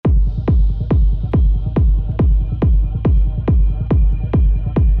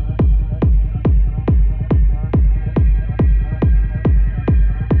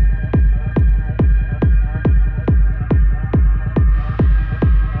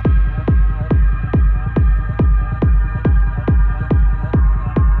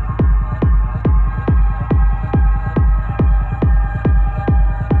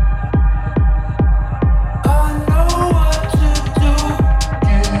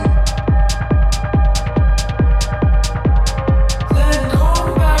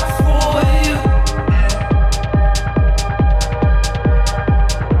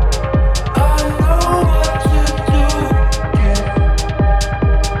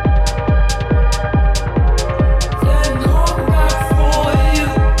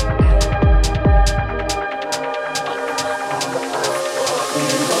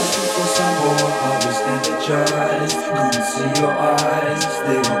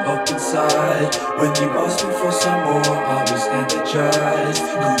were up inside. When you asked me for some more, I was energized.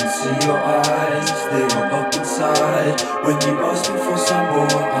 Couldn't see your eyes, they were up inside. When you asked me for some more,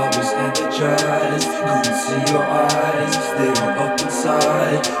 I was energized. Couldn't see your eyes, they were up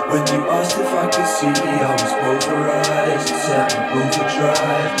inside. When you asked if I could see, I was pulverized. Sat in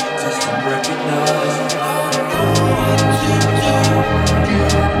overdrive, just to recognize. I know what to do. Then come back for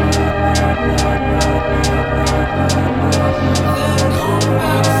you. I know what to do. Then come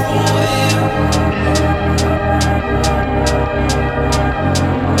back for you.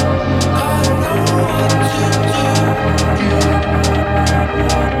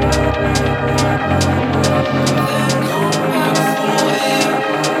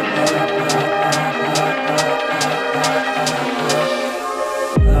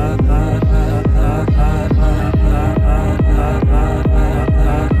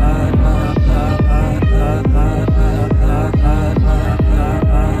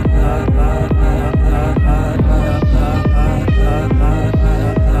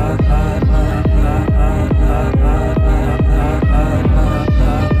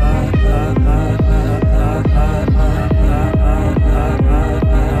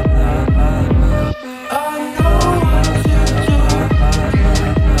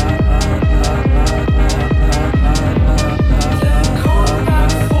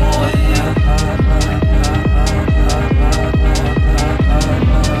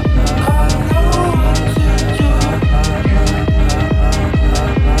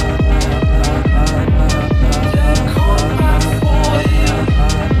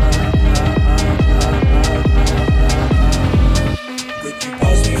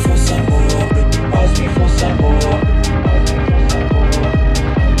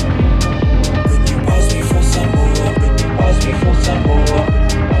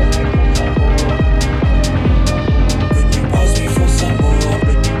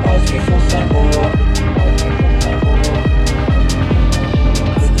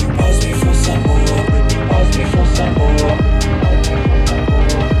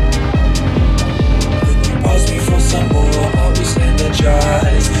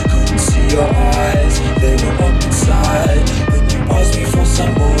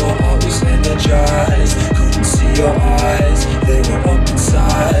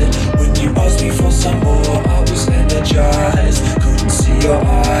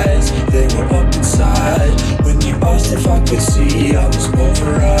 See, I was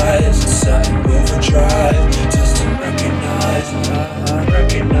pulverized, sat in overdrive, just to recognize,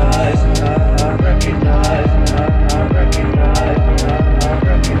 recognize, recognize.